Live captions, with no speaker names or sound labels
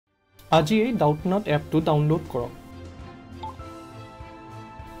আজি এই Doubtnut এপটো ডাউনলোড কৰক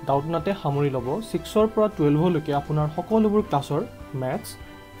Doubtnutে সামৰি ল'ব 6 পৰা 12 লৈকে আপোনাৰ সকলোবোৰ ক্লাছৰ ম্যাথছ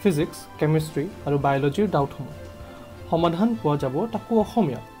ফিজিক্স কেমিষ্ট্ৰি আৰু বায়োলজিৰ ডাউটসমূহ সমাধান পোৱা যাব তাকো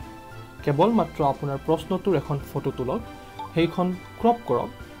অসমীয়া কেৱল মাত্ৰ আপোনাৰ প্ৰশ্নটোৰ এখন ফটো তুলক সেইখন ক্ৰপ কৰক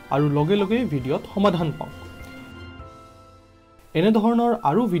আৰু লগে লগে ভিডিঅ'ত সমাধান পাওক এনে ধৰণৰ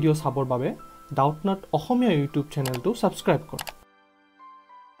আৰু ভিডিঅ' চাবৰ বাবে Doubtnut অসমীয়া ইউটিউব চেনেলটো সাবস্ক্ৰাইব কৰক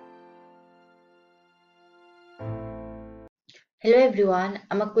Hello everyone,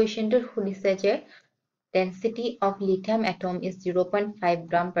 our question to Hudisaje density of lithium atom is 0.5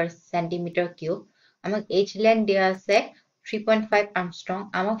 gram per centimeter cube. Amak H length dia ase 3.5 Armstrong.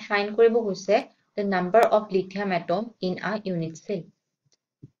 Amak find koribo hoise the number of lithium atom in a unit cell.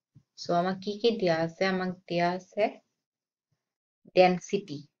 So amak ki dia ase amak dia ase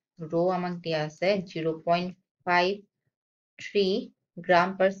density. Rho amak dia ase 0.53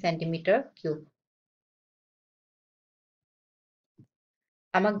 gram per centimeter cube.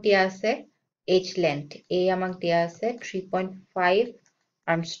 আমাক দিয়া আছে H length A আমাক দিয়া আছে 3.5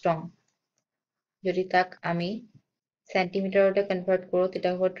 Armstrong যদি তাক আমি সেন্টিমিটাৰতে convert কৰো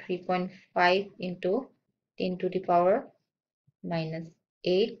তেটা হ'ব 3.5 into 10 to the power minus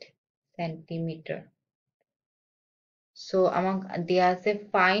 8 centimeter so আমাক দিয়া আছে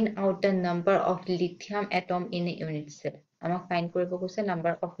find out the number of lithium atom in a unit cell আমাক find কৰিব কৈছে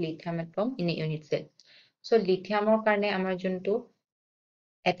number of lithium atom in a unit cell so lithiumৰ কাৰণে আমাৰ যোনটো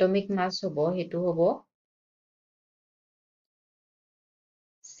atomic mass hobo hetu hobo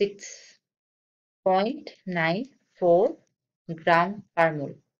 6.94 gram per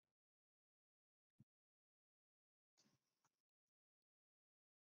mole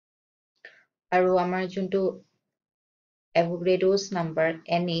aru amar juntu Avogadro's number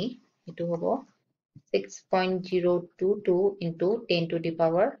Ne hetu hobo 6.022 into 10 to the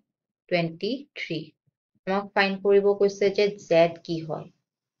power 23 amak find koribo koise je z ki hoy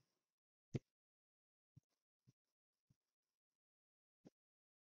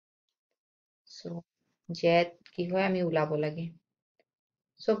So, Z ki hoy ami ulabo lage.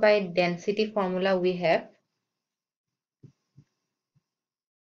 So, by density formula we have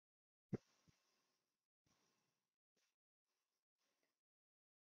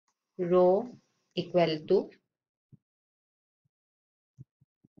rho equal to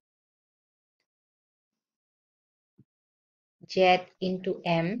Z into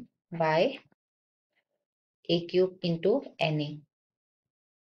M by A cube into Na.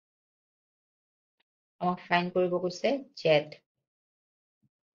 Amak find koribo koise Z.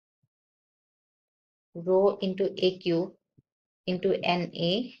 Rho into A cube into Na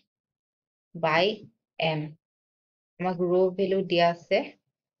by M. Amak rho value dia ase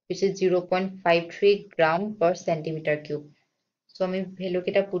which is 0.53 gram per centimeter cube. So ami value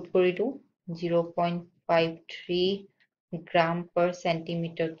kita put kori do 0.53 gram per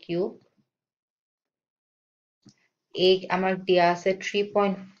centimeter cube. Egg amar dia ase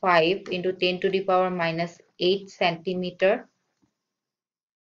 3.5 into 10 to the power minus 8 centimeter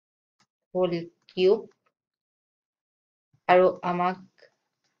whole cube. Aru amak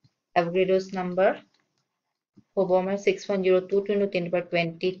Avogadro's number hobo amar 6.022 into 10 to the power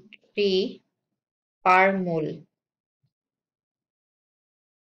 23 per mole.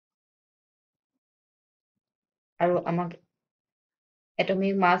 Aru amak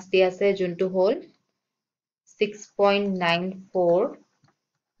atomic mass dia ase juntu whole 6.94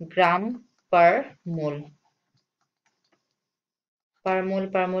 gram per mole. Per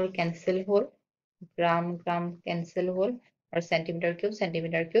mole cancel whole. Gram cancel whole. Or centimeter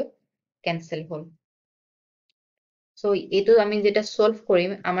cube cancel whole. So, eto ami jeta solve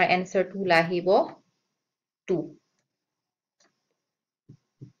korim amar answer to lahibo 2.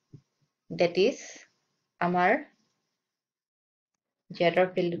 That is amar jetter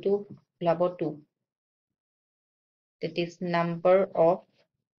value to labo 2. That is number of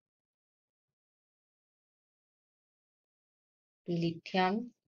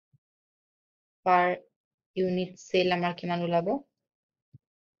lithium per unit cell amar kiman ulabo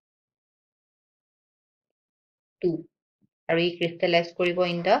 2 aru ei crystallize koribo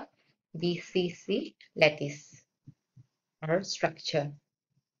in the BCC lattice or structure.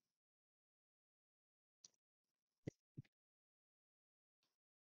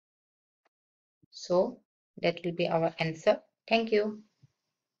 So that will be our answer. Thank you.